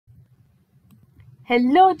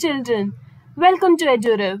Hello children, welcome to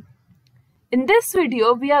EduRev. In this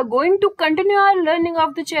video, we are going to continue our learning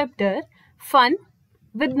of the chapter Fun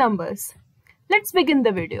with Numbers. Let's begin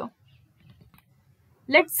the video.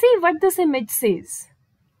 Let's see what this image says.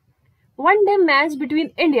 One day match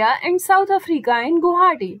between India and South Africa in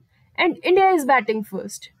Guwahati, and India is batting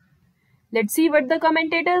first. Let's see what the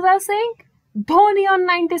commentators are saying. Dhoni on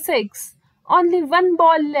 96, only one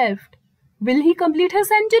ball left. Will he complete his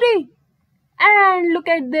century? And look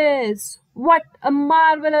at this. What a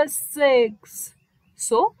marvelous 6.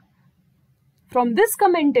 So, from this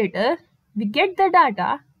commentator, we get the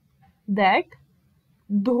data that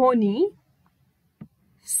Dhoni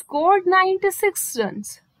scored 96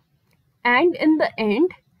 runs. And in the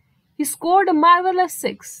end, he scored a marvelous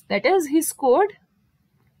 6. That is, he scored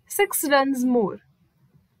 6 runs more.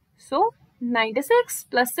 So, 96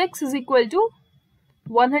 plus 6 is equal to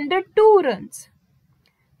 102 runs.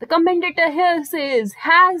 The commentator here says,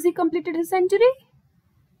 has he completed his century?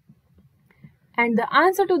 And the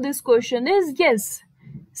answer to this question is yes.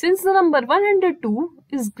 Since the number 102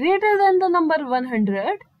 is greater than the number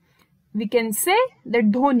 100, we can say that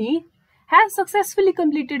Dhoni has successfully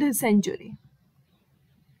completed his century.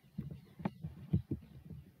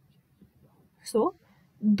 So,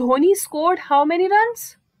 Dhoni scored how many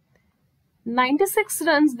runs? 96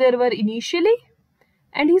 runs there were initially,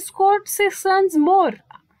 and he scored 6 runs more.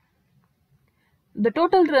 The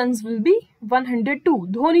total runs will be 102.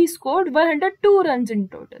 Dhoni scored 102 runs in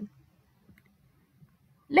total.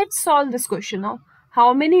 Let's solve this question now.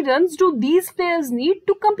 How many runs do these players need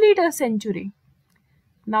to complete a century?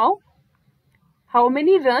 Now, how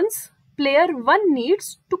many runs player 1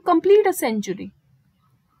 needs to complete a century?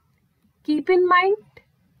 Keep in mind,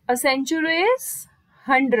 a century is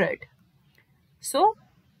 100. So,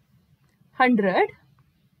 100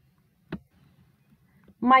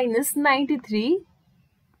 minus 93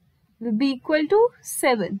 will be equal to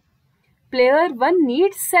 7. Player 1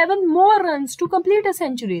 needs 7 more runs to complete a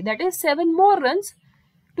century. That is 7 more runs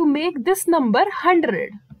to make this number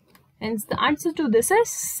 100. Hence the answer to this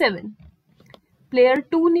is 7. Player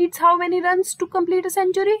 2 needs how many runs to complete a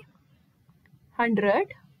century?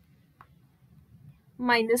 100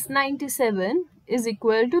 minus 97 is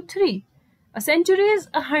equal to 3. A century is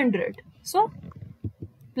 100. So,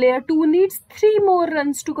 player 2 needs 3 more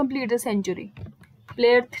runs to complete a century.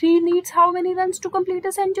 Player 3 needs how many runs to complete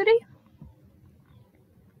a century?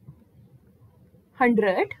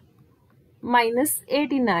 100 minus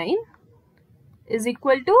 89 is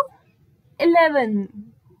equal to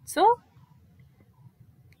 11. So,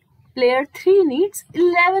 player 3 needs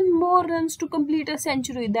 11 more runs to complete a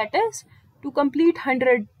century. That is, to complete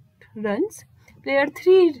 100 runs, player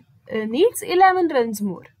 3 needs 11 runs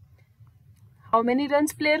more. How many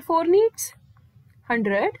runs player 4 needs?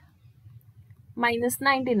 100 minus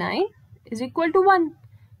 99 is equal to 1.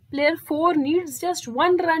 Player 4 needs just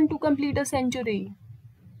 1 run to complete a century.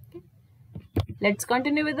 Okay. Let's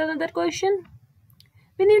continue with another question.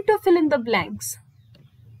 We need to fill in the blanks.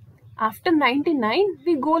 After 99,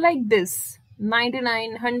 we go like this.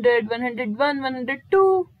 99, 100, 101,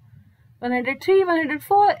 102, 103,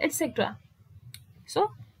 104, etc.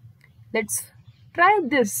 So, let's try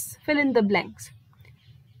this. Fill in the blanks.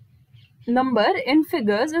 Number in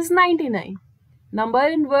figures is 99. Number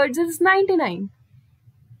in words is 99.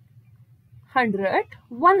 100,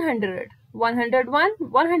 100, 101,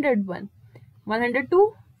 101,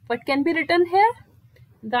 102. What can be written here?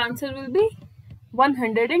 The answer will be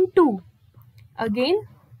 102. Again,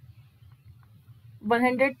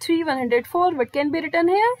 103, 104. What can be written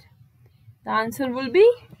here? The answer will be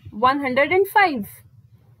 105.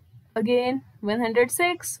 Again,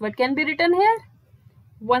 106. What can be written here?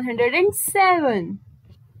 107.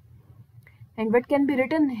 And what can be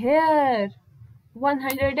written here?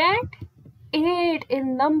 108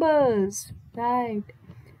 in numbers. Right.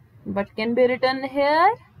 What can be written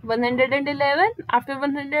here? 111. After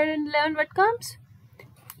 111, what comes?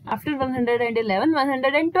 After 111,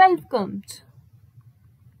 112 comes.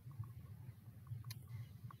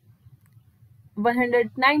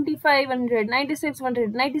 195, 196,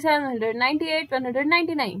 197, 198,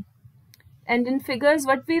 199. And in figures,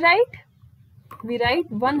 what we write? We write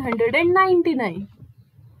 199.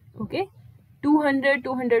 Okay. 200,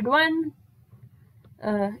 201.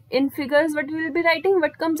 In figures, what we will be writing?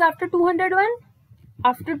 What comes after 201?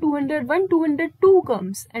 After 201, 202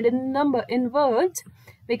 comes. And in words,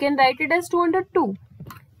 we can write it as 202.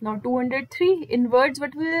 Now 203. In words,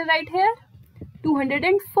 what we will write here?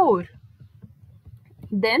 204.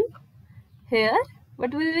 Then here,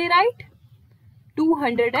 what will we write?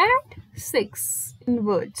 206 in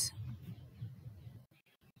words.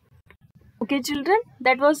 Okay children,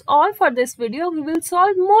 that was all for this video. We will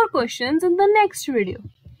solve more questions in the next video.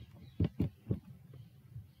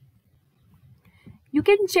 You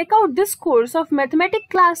can check out this course of Mathematics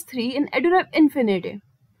Class 3 in EduRev Infinity.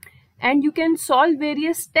 And you can solve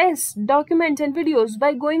various tests, documents and videos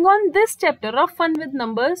by going on this chapter of Fun with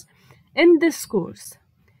Numbers in this course.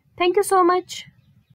 Thank you so much.